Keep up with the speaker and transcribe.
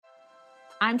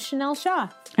I'm Chanel Shaw.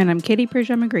 And I'm Katie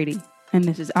Pridgeon McGrady. And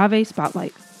this is Ave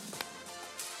Spotlight.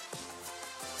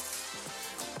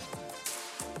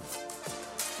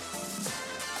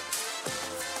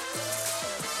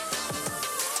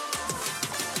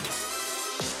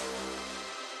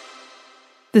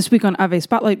 This week on Ave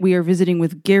Spotlight, we are visiting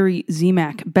with Gary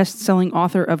Zimak, best-selling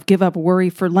author of Give Up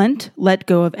Worry for Lent, Let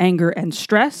Go of Anger and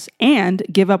Stress, and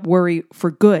Give Up Worry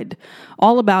for Good.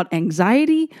 All about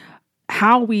anxiety,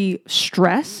 how we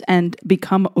stress and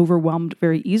become overwhelmed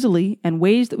very easily, and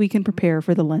ways that we can prepare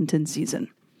for the Lenten season.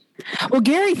 Well,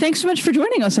 Gary, thanks so much for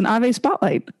joining us on Ave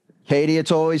Spotlight. Katie,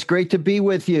 it's always great to be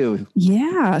with you.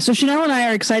 Yeah. So Chanel and I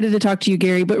are excited to talk to you,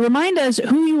 Gary, but remind us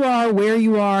who you are, where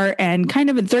you are, and kind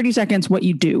of in 30 seconds what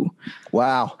you do.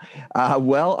 Wow.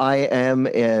 Well, I'm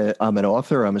an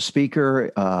author. I'm a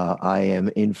speaker. I am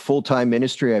in full-time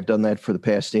ministry. I've done that for the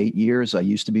past 8 years. I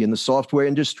used to be in the software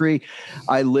industry.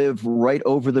 I live right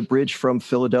over the bridge from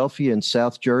Philadelphia in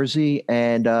South Jersey.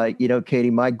 And, Katie,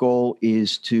 my goal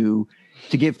is to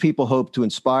give people hope, to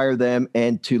inspire them,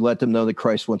 and to let them know that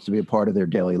Christ wants to be a part of their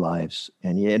daily lives.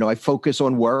 And, I focus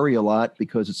on worry a lot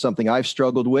because it's something I've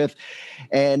struggled with.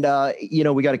 And,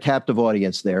 we got a captive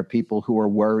audience there, people who are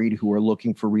worried, who are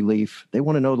looking for relief. They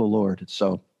want to know the Lord.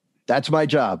 So that's my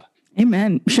job.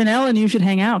 Amen. Chanel and you should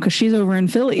hang out because she's over in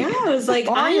Philly. Yeah, I was like,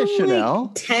 I'm Chanel?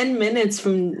 like 10 minutes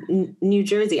from New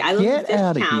Jersey. I live in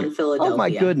Fifthtown, Philadelphia. Oh, my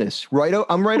goodness.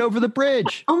 I'm right over the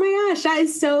bridge. Oh, my gosh. That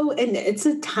is and it's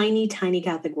a tiny, tiny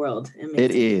Catholic world.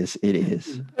 It is.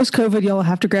 Post-COVID, y'all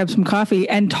have to grab some coffee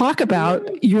and talk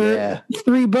about your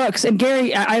 3 books. And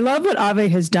Gary, I love what Ave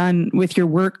has done with your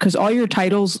work because all your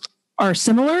titles are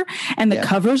similar and the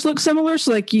covers look similar.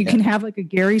 So like you can have like a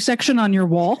Gary section on your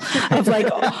wall of like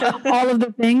all of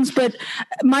the things. But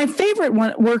my favorite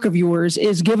work of yours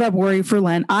is Give Up Worry for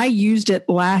Lent. I used it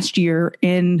last year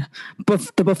in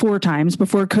the before times,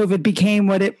 before COVID became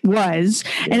what it was.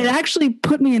 And it actually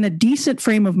put me in a decent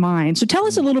frame of mind. So tell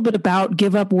us a little bit about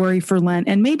Give Up Worry for Lent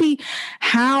and maybe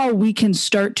how we can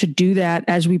start to do that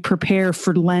as we prepare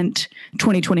for Lent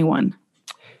 2021.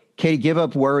 Katie, Give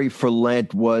Up Worry for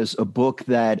Lent was a book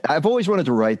that I've always wanted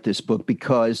to write this book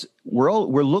because we're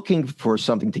looking for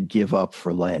something to give up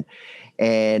for Lent.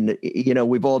 And,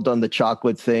 we've all done the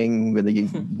chocolate thing, the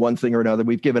one thing or another.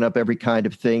 We've given up every kind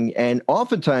of thing. And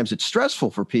oftentimes it's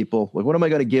stressful for people. Like, what am I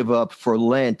going to give up for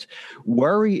Lent?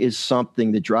 Worry is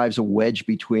something that drives a wedge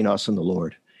between us and the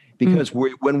Lord. Because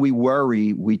when we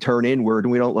worry, we turn inward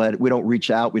and we don't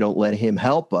reach out. We don't let him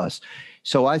help us.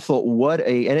 So I thought,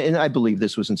 and I believe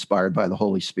this was inspired by the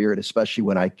Holy Spirit, especially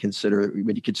when you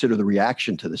consider the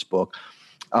reaction to this book.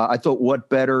 I thought, what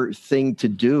better thing to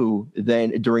do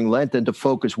during Lent than to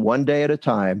focus one day at a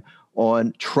time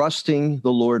on trusting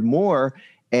the Lord more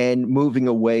and moving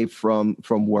away from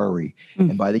worry.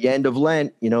 And by the end of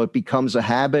Lent, it becomes a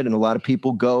habit, and a lot of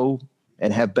people go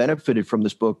and have benefited from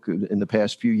this book in the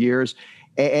past few years.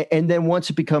 And then once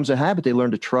it becomes a habit, they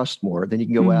learn to trust more. Then you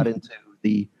can go out into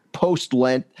the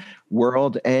post-Lent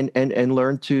world and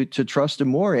learn to trust him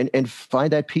more and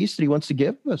find that peace that he wants to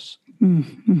give us.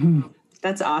 Mm-hmm.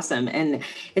 That's awesome. And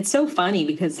it's so funny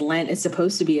because Lent is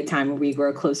supposed to be a time where we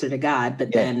grow closer to God,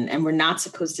 but and we're not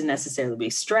supposed to necessarily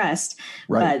be stressed.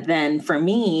 Right. But then for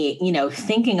me,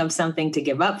 thinking of something to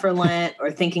give up for Lent or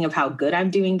thinking of how good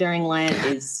I'm doing during Lent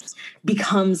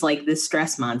becomes like this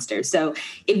stress monster. So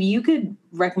if you could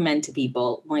recommend to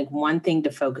people like one thing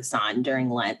to focus on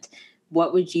during Lent,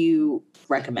 what would you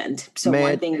recommend? So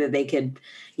one thing that they could,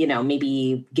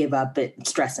 maybe give up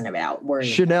stressing about, worrying.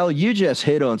 Chanel, you just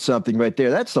hit on something right there.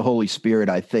 That's the Holy Spirit,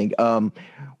 I think.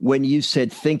 When you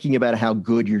said thinking about how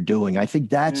good you're doing, I think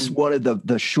that's one of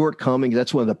the shortcomings.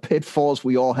 That's one of the pitfalls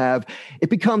we all have. It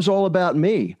becomes all about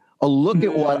me. Oh, look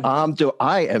at what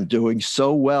I am doing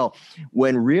so well.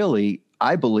 When really,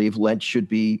 I believe Lent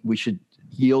we should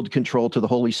yield control to the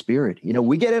Holy Spirit.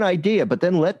 We get an idea, but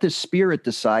then let the Spirit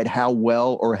decide how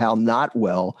well or how not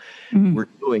well we're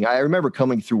doing. I remember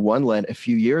coming through one Lent a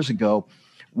few years ago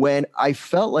when I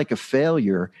felt like a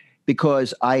failure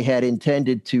because I had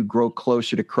intended to grow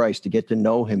closer to Christ, to get to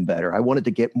know him better. I wanted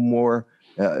to get more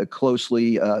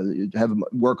closely,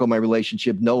 work on my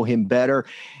relationship, know him better.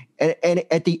 And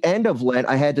at the end of Lent,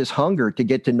 I had this hunger to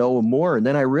get to know him more. And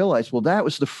then I realized, well, that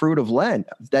was the fruit of Lent.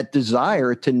 That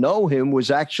desire to know him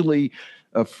was actually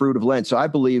a fruit of Lent. So I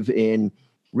believe in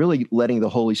really letting the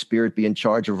Holy Spirit be in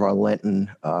charge of our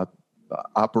Lenten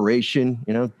operation.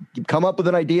 Come up with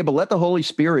an idea, but let the Holy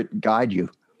Spirit guide you.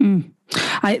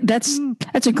 That's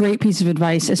a great piece of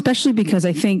advice, especially because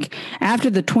I think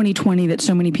after the 2020 that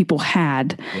so many people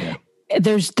had,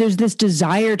 there's this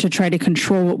desire to try to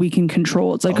control what we can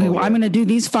control. It's like, okay, well, I'm going to do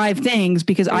these 5 things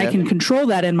because I can control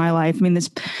that in my life. I mean, this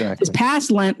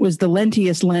past Lent was the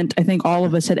lentiest Lent I think all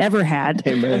of us had ever had.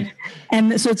 Amen.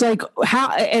 And so it's like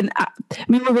I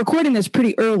mean, we're recording this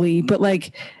pretty early, but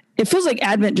like, it feels like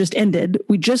Advent just ended.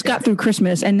 We just got through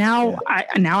Christmas, and now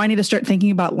I need to start thinking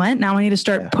about Lent. Now I need to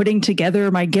start putting together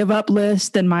my give up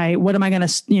list and what am I going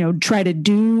to, try to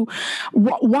do?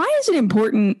 Why is it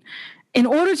important in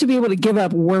order to be able to give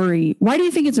up worry? Why do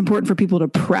you think it's important for people to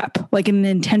prep like in an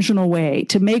intentional way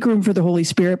to make room for the Holy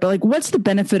Spirit? But like, what's the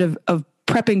benefit of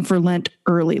prepping for Lent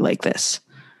early like this?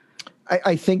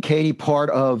 I think, Katie, part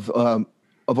of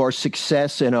our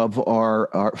success and of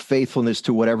our faithfulness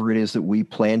to whatever it is that we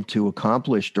plan to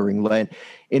accomplish during Lent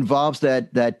involves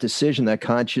that decision, that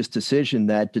conscious decision,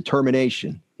 that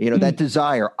determination, that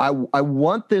desire. I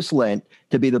want this Lent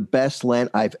to be the best Lent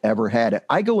I've ever had.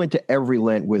 I go into every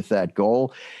Lent with that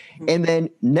goal. And then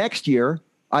next year,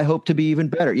 I hope to be even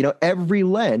better. Every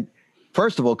Lent,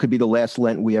 first of all, could be the last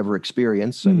Lent we ever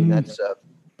experience. I mean,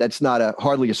 that's not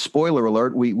hardly a spoiler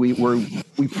alert.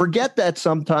 We forget that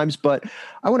sometimes, but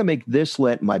I want to make this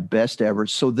Lent my best ever.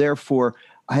 So therefore,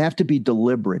 I have to be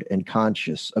deliberate and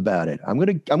conscious about it. I'm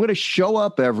gonna show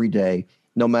up every day,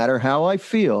 no matter how I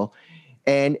feel,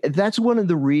 and that's one of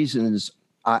the reasons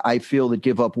I feel that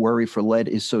Give Up Worry for Lent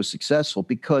is so successful,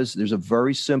 because there's a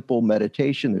very simple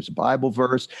meditation, there's a Bible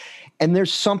verse, and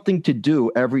there's something to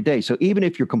do every day. So even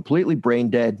if you're completely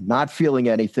brain dead, not feeling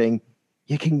anything,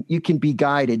 you can be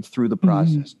guided through the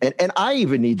process. And I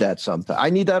even need that sometimes. I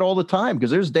need that all the time, because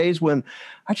there's days when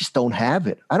I just don't have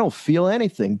it. I don't feel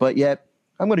anything, but yet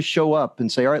I'm going to show up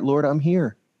and say, all right, Lord, I'm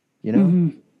here,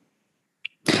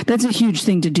 That's a huge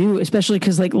thing to do, especially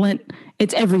because like Lent,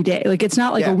 it's every day. Like it's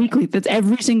not like a weekly, that's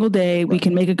every single day. We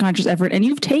can make a conscious effort. And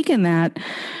you've taken that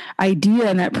idea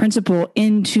and that principle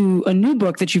into a new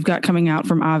book that you've got coming out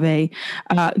from Ave,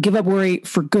 Give Up Worry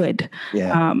for Good,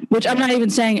 which I'm not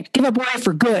even saying give up worry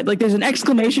for good. Like there's an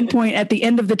exclamation point at the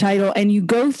end of the title, and you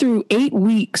go through 8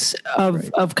 weeks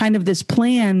of kind of this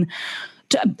plan.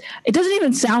 It doesn't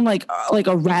even sound like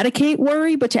eradicate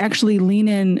worry, but to actually lean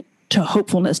in to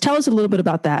hopefulness. Tell us a little bit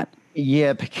about that.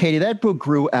 Yeah, Katie, that book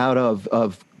grew out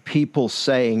of people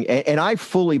saying, and I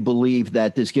fully believe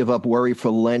that this Give Up Worry for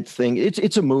Lent thing,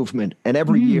 it's a movement. And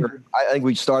every year, I think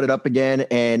we start it up again,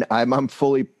 and I'm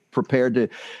fully prepared to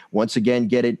once again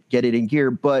get it in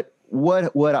gear. But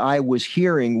what I was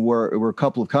hearing were a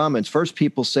couple of comments. First,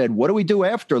 people said, what do we do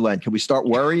after Lent? Can we start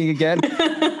worrying again?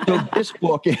 So this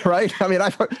book, right? I mean,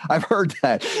 I've heard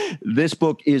that. This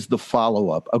book is the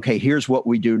follow-up. Okay, here's what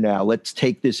we do now. Let's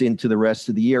take this into the rest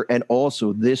of the year. And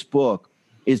also, this book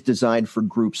is designed for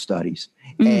group studies.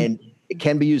 And it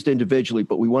can be used individually,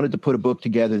 but we wanted to put a book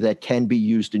together that can be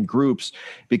used in groups,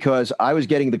 because I was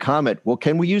getting the comment, well,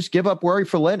 can we use Give Up Worry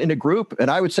for Lent in a group? And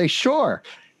I would say, sure.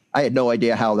 I had no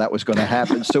idea how that was going to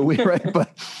happen. So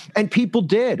and people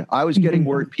did. I was getting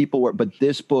word people were, but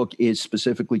this book is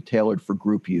specifically tailored for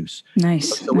group use.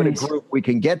 Nice. So in a group, we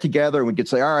can get together and we can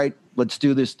say, all right, let's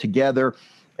do this together.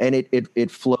 And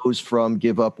it flows from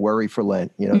Give Up Worry for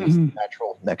Lent. This is the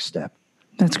natural next step.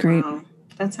 That's great. Wow.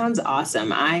 That sounds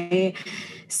awesome.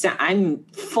 I'm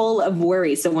full of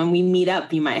worry. So when we meet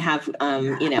up, you might have,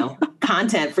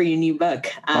 content for your new book.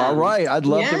 All right. I'd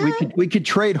love that. We could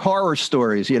trade horror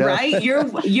stories, Right.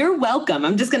 You're welcome.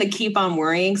 I'm just going to keep on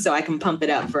worrying so I can pump it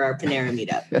up for our Panera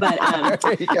meetup. But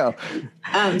there you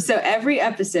go. So every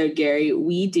episode, Gary,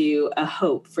 we do a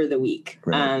hope for the week.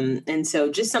 Right. And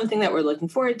so just something that we're looking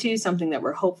forward to, something that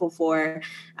we're hopeful for.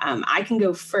 I can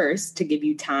go first to give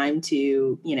you time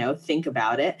to, think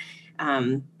about it.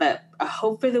 But a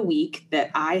hope for the week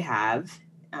that I have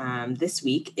this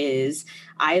week is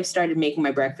I have started making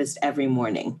my breakfast every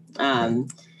morning.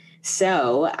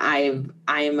 So I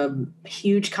am a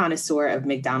huge connoisseur of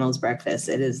McDonald's breakfast.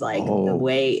 It is like the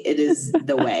way. It is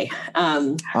the way.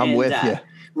 I'm with you.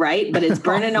 Right. But it's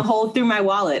burning a hole through my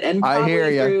wallet and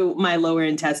probably through my lower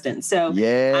intestine. So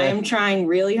I am trying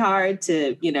really hard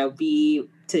to,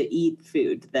 eat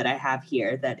food that I have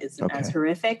here that isn't as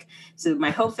horrific. So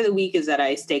my hope for the week is that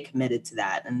I stay committed to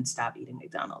that and stop eating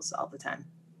McDonald's all the time.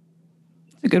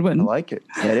 A good one. I like it.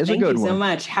 Yeah, it is a good one. Thank you so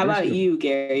much. How about you,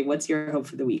 Gary? What's your hope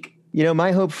for the week?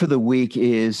 My hope for the week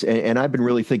is, and I've been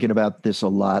really thinking about this a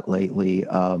lot lately,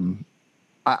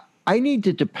 I need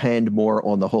to depend more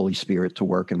on the Holy Spirit to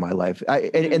work in my life.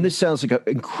 And this sounds like an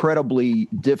incredibly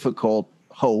difficult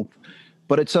hope,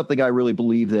 but it's something I really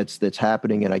believe that's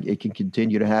happening, and it can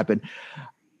continue to happen.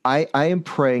 I am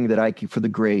praying that I can, for the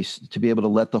grace to be able to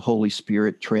let the Holy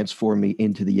Spirit transform me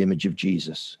into the image of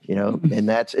Jesus,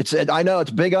 and I know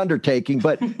it's a big undertaking,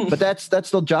 but that's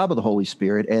the job of the Holy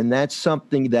Spirit. And that's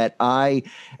something that I,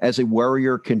 as a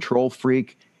worrier control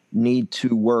freak, need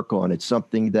to work on. It's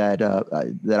something that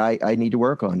I need to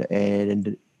work on.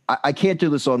 And I can't do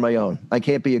this on my own. I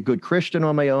can't be a good Christian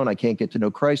on my own. I can't get to know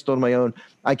Christ on my own.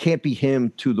 I can't be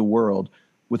him to the world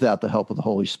without the help of the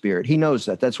Holy Spirit. He knows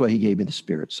that. That's why he gave me the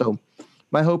Spirit. So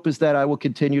my hope is that I will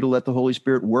continue to let the Holy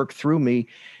Spirit work through me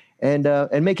and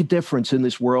make a difference in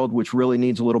this world, which really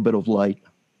needs a little bit of light.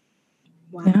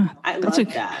 Wow. Yeah, I love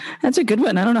that. That's a good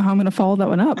one. I don't know how I'm going to follow that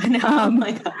one up. I know. Oh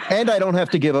my God. And I don't have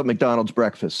to give up McDonald's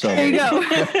breakfast. So there you go.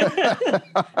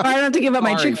 I don't have to give up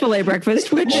my Chick-fil-A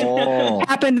breakfast, which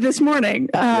happened this morning.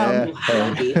 I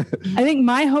think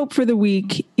my hope for the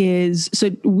week is,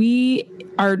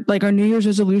 our New Year's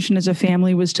resolution as a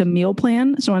family was to meal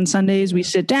plan. So on Sundays, we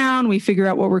sit down, we figure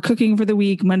out what we're cooking for the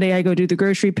week. Monday, I go do the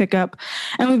grocery pickup.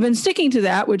 And we've been sticking to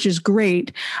that, which is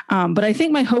great. But I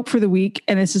think my hope for the week,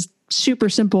 and this is super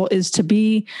simple, is to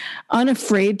be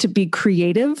unafraid to be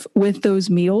creative with those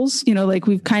meals.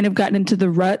 We've kind of gotten into the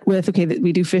rut with, that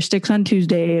we do fish sticks on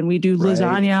Tuesday and we do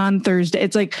lasagna on Thursday.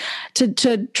 It's like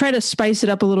to try to spice it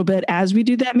up a little bit as we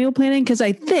do that meal planning. Cause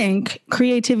I think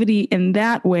creativity in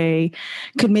that way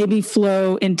could maybe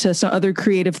flow into some other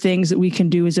creative things that we can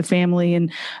do as a family and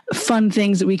fun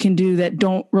things that we can do that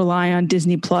don't rely on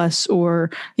Disney Plus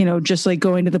or, just like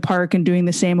going to the park and doing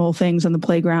the same old things on the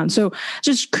playground. So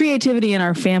just creativity in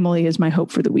our family is my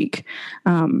hope for the week.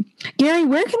 Gary,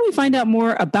 where can we find out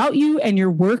more about you and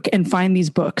your work and find these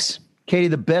books? Katie,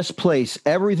 the best place,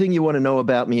 everything you want to know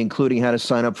about me, including how to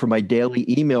sign up for my daily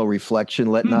email reflection,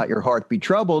 Let Not Your Heart Be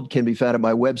Troubled, can be found at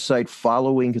my website,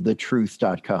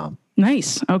 followingthetruth.com.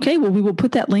 Nice. Okay. Well, we will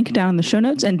put that link down in the show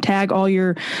notes and tag all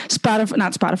your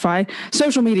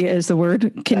social media is the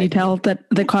word. Can you tell that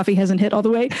the coffee hasn't hit all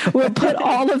the way? We'll put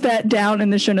all of that down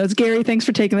in the show notes. Gary, thanks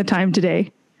for taking the time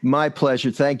today. My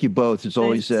pleasure. Thank you both. It's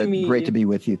always great to be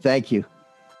with you. Thank you.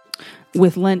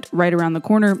 With Lent right around the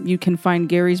corner, you can find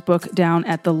Gary's book down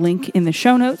at the link in the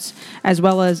show notes, as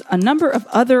well as a number of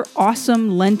other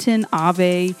awesome Lenten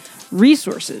Ave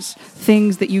resources,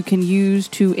 things that you can use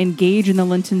to engage in the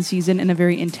Lenten season in a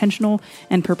very intentional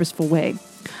and purposeful way.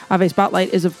 Ave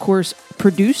Spotlight is, of course,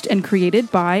 produced and created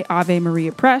by Ave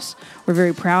Maria Press. We're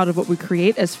very proud of what we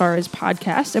create as far as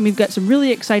podcasts, and we've got some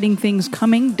really exciting things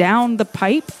coming down the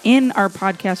pipe in our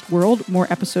podcast world. More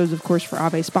episodes, of course, for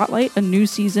Ave Spotlight, a new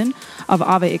season of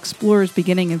Ave Explorers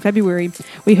beginning in February.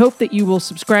 We hope that you will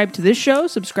subscribe to this show,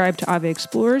 subscribe to Ave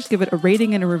Explorers, give it a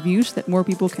rating and a review so that more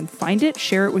people can find it,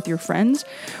 share it with your friends.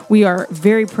 We are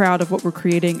very proud of what we're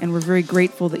creating, and we're very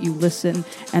grateful that you listen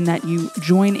and that you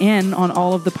join in on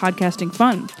all of the podcasting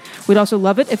fun. We'd also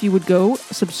love it if you would go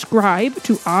subscribe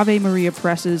to Ave Maria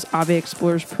Press's Ave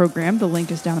Explorers program. The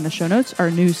link is down in the show notes. Our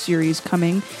new series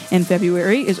coming in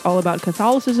February is all about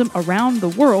Catholicism around the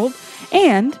world.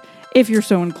 And if you're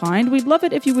so inclined, we'd love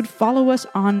it if you would follow us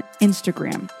on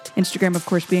Instagram. Instagram, of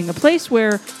course, being a place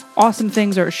where awesome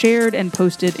things are shared and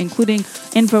posted, including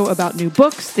info about new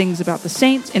books, things about the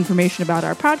saints, information about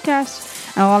our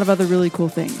podcasts, and a lot of other really cool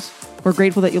things. We're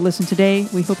grateful that you listened today.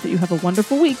 We hope that you have a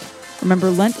wonderful week. Remember,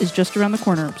 Lent is just around the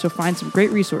corner, so find some great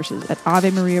resources at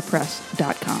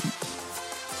AveMariaPress.com.